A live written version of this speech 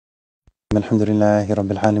Alhamdulillahi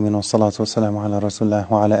Rabbil Alameen wa salatu wa salamu ala Rasulullah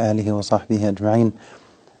wa ala alihi wa sahbihi ajma'in.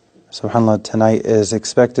 SubhanAllah, tonight is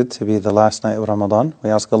expected to be the last night of Ramadan. We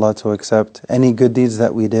ask Allah to accept any good deeds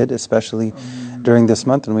that we did, especially during this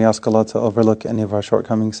month, and we ask Allah to overlook any of our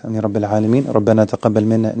shortcomings. Ameen Rabbil Alameen. Rabbana taqabbal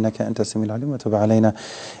minna innaka anta samiul alim wa tub alayna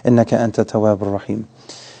innaka anta tawwabur rahim.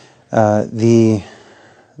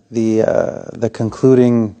 The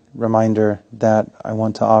concluding reminder that I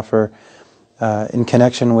want to offer in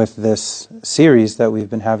connection with this series that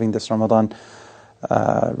we've been having this Ramadan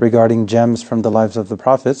regarding gems from the lives of the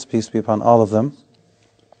prophets, peace be upon all of them.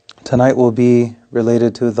 Tonight will be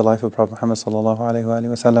related to the life of Prophet Muhammad sallallahu alaihi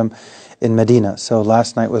wasallam in Medina. So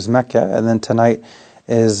last night was Mecca, and then tonight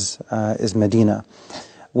is Medina.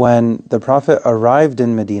 When the Prophet arrived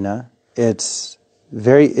in Medina, it's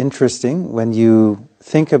very interesting when you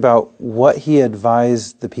think about what he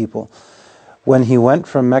advised the people. When he went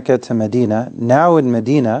from Mecca to Medina, now in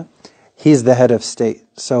Medina, he's the head of state.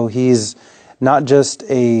 So he's not just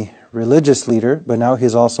a religious leader, but now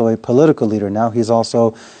he's also a political leader. Now he's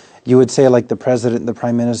also, you would say, like the president, the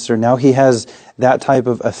prime minister. Now he has that type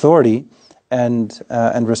of authority and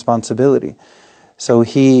responsibility. So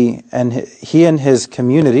he and his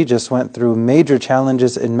community just went through major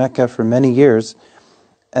challenges in Mecca for many years,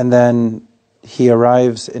 and then he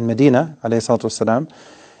arrives in Medina, alayhi salatu wasalam.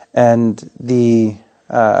 And the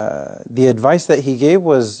advice that he gave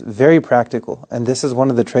was very practical. And this is one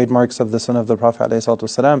of the trademarks of the Sunnah of the Prophet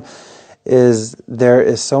ﷺ, is there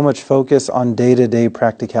is so much focus on day-to-day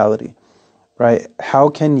practicality. Right? How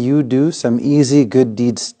can you do some easy good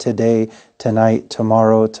deeds today, tonight,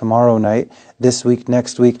 tomorrow night, this week,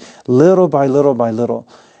 next week, little by little by little.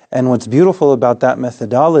 And what's beautiful about that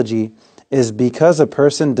methodology is because a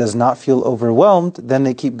person does not feel overwhelmed, then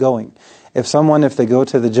they keep going. If they go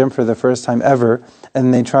to the gym for the first time ever,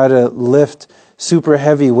 and they try to lift super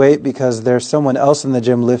heavy weight because there's someone else in the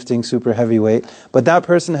gym lifting super heavy weight, but that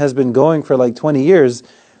person has been going for like 20 years,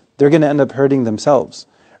 they're going to end up hurting themselves,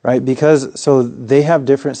 right? So they have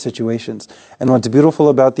different situations. And what's beautiful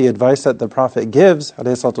about the advice that the Prophet gives,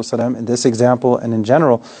 ﷺ, in this example and in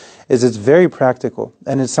general, is it's very practical.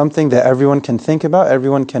 And it's something that everyone can think about,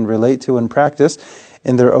 everyone can relate to and practice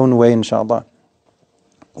in their own way, inshallah.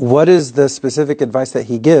 What is the specific advice that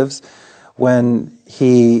he gives when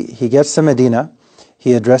he gets to Medina?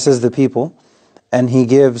 He addresses the people, and he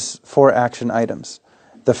gives 4 action items.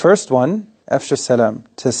 The first one, Afshu Salam,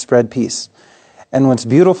 to spread peace. And what's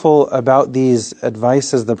beautiful about these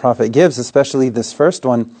advices the Prophet gives, especially this first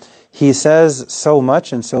one, he says so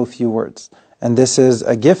much in so few words. And this is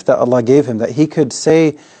a gift that Allah gave him, that he could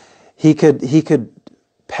say, he could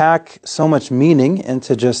pack so much meaning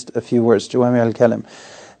into just a few words. Jawami al-Kalim.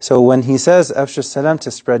 So when he says, Afshu Salam, to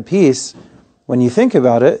spread peace, when you think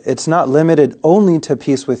about it, it's not limited only to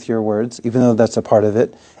peace with your words, even though that's a part of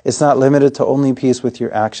it. It's not limited to only peace with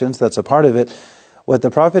your actions, that's a part of it. What the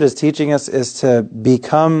Prophet is teaching us is to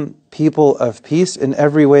become people of peace in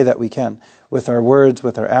every way that we can. With our words,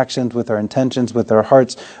 with our actions, with our intentions, with our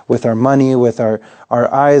hearts, with our money, with our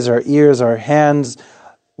eyes, our ears, our hands.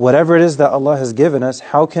 Whatever it is that Allah has given us,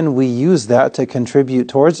 how can we use that to contribute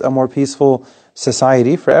towards a more peaceful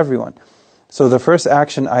society for everyone? So the first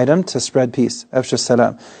action item, to spread peace, Afshu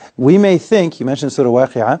Salam. We may think, you mentioned Surah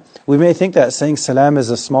Waqi'ah, we may think that saying salam is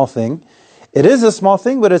a small thing. It is a small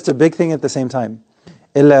thing, but it's a big thing at the same time.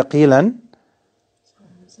 Illa qilan,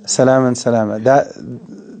 salaman salama.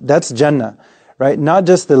 That's Jannah, right? Not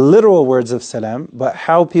just the literal words of salam, but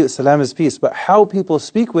how salam is peace, but how people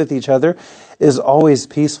speak with each other is always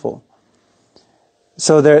peaceful.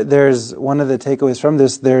 So there's one of the takeaways from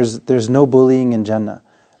this. There's no bullying in Jannah,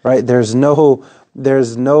 right? There's no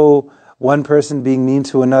one person being mean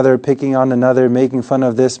to another, picking on another, making fun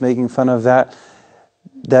of this, making fun of that.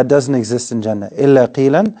 That doesn't exist in Jannah. Illa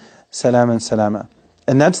qilan, salaman salama.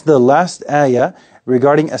 And that's the last ayah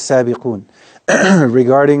regarding as-sabiqun.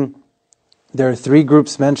 Regarding, there are 3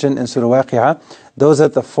 groups mentioned in Surah Waqi'ah. Those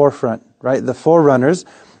at the forefront, right? The forerunners,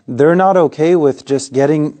 they're not okay with just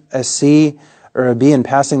getting a C or a B and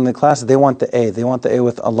passing the class. They want the A. They want the A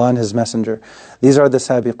with Allah and His Messenger. These are the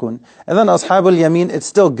sabiqun. And then Ashabul Yameen, it's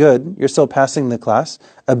still good. You're still passing the class.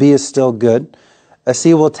 A B is still good. A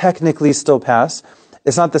C will technically still pass.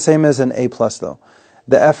 It's not the same as an A+ though.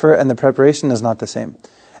 The effort and the preparation is not the same.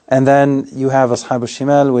 And then you have Ashabul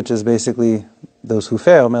Shimal, which is basically those who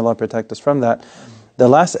fail. May Allah protect us from that. The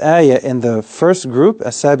last ayah in the first group,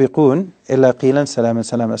 as-sabiqun, illa qilan salaman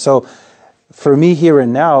salama. So, for me here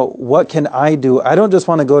and now, what can I do? I don't just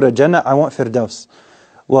want to go to Jannah, I want Firdaus.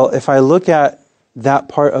 Well, if I look at that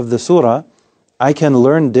part of the surah, I can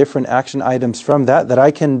learn different action items from that I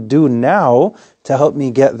can do now to help me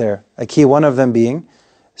get there. A key one of them being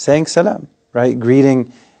saying salam, right?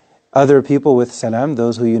 Greeting other people with salam,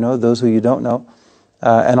 those who you know, those who you don't know,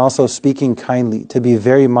 and also speaking kindly, to be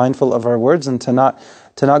very mindful of our words and to not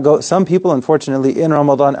go. Some people, unfortunately, in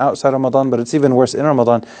Ramadan, outside Ramadan, but it's even worse in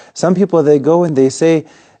Ramadan, some people, they go and they say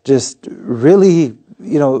just really,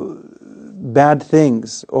 bad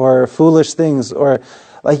things or foolish things, or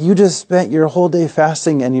like, you just spent your whole day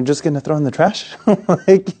fasting and you're just going to throw in the trash?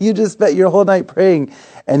 Like, you just spent your whole night praying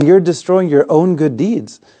and you're destroying your own good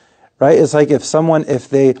deeds, right? It's like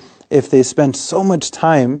if they spend so much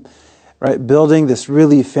time, right, building this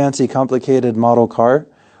really fancy, complicated model car,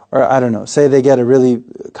 or I don't know, say they get a really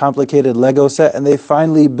complicated Lego set and they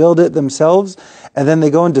finally build it themselves and then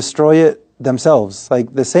they go and destroy it themselves.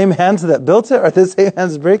 Like, the same hands that built it are the same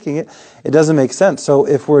hands breaking it. It doesn't make sense. So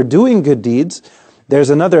if we're doing good deeds, there's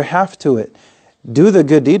another half to it. Do the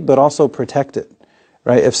good deed, but also protect it,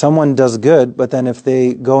 right? If someone does good, but then if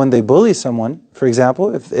they go and they bully someone, for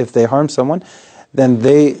example, if they harm someone, then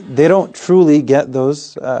they don't truly get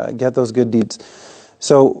those good deeds.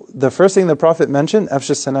 So the first thing the Prophet mentioned,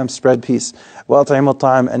 Afshu salam, spread peace, وَأَطْعِمُ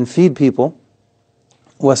الطَّعَامَ, and feed people,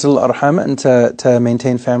 وَصِلُ الْأَرْحَامَ, and to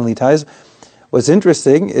maintain family ties. What's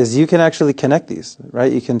interesting is you can actually connect these,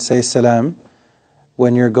 right? You can say salam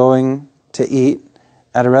when you're going to eat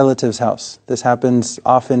at a relative's house. This happens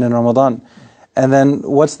often in Ramadan. And then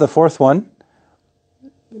what's the fourth one?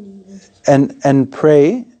 And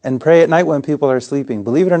pray at night when people are sleeping.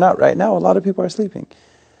 Believe it or not, right now a lot of people are sleeping.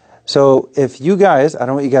 So if you guys, I don't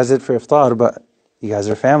know what you guys did for iftar, but you guys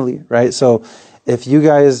are family, right? So if you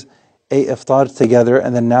guys ate iftar together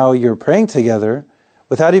and then now you're praying together,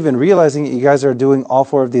 without even realizing it, you guys are doing all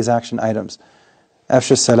four of these action items.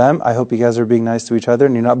 Afshu salam, I hope you guys are being nice to each other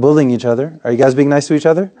and you're not bullying each other. Are you guys being nice to each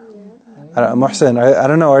other? Yeah. Muhsin, I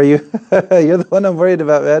don't know, are you? You're the one I'm worried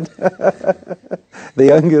about, man. The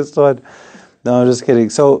youngest one. No, I'm just kidding.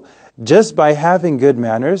 So just by having good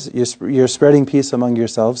manners, you're spreading peace among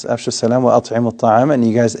yourselves. Afshu salam wa at'imu ta'am, and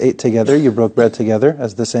you guys ate together, you broke bread together,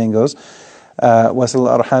 as the saying goes. Wasil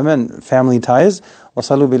arham, and family ties.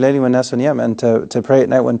 Wasalu bilayli wa nasu niyam, and to pray at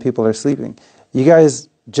night when people are sleeping. You guys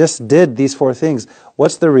just did these four things.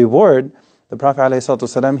 What's the reward? The Prophet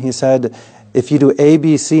ﷺ, he said, if you do A,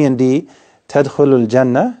 B, C, and D, تَدْخُلُ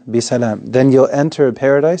الْجَنَّةِ بِسَلَامٍ, then you'll enter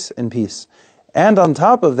paradise in peace. And on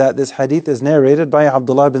top of that, this hadith is narrated by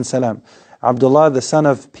Abdullah bin Salam. Abdullah, the son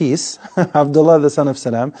of peace, Abdullah, the son of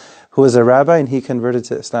Salam, who was a rabbi and he converted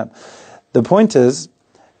to Islam. The point is,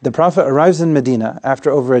 the Prophet arrives in Medina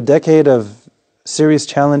after over a decade of serious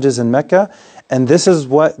challenges in Mecca, and this is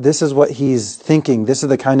what he's thinking. This is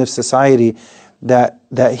the kind of society that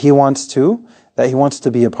he wants to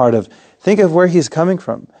be a part of. Think of where he's coming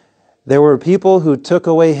from. There were people who took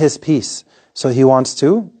away his peace, so he wants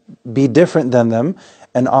to be different than them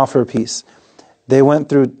and offer peace. They went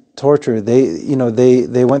through torture.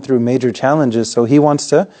 They went through major challenges, so he wants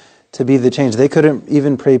to be the change. They couldn't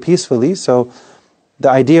even pray peacefully, so the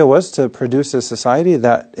idea was to produce a society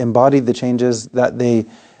that embodied the changes that they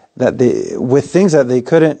with things that they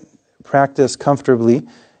couldn't practice comfortably,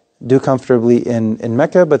 do comfortably in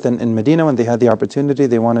Mecca, but then in Medina, when they had the opportunity,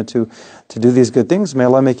 they wanted to do these good things. May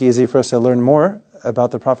Allah make it easy for us to learn more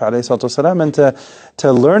about the Prophet ﷺ and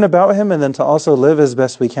to learn about him, and then to also live as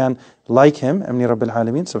best we can like him. Amni Rabbil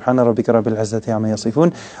Alameen. Subhana Rabbika Rabbil Izzati Amma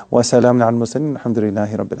Yasifun. Wa salamun al Mursalin.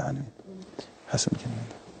 Alhamdulillahi Rabbil Alameen. Hasan.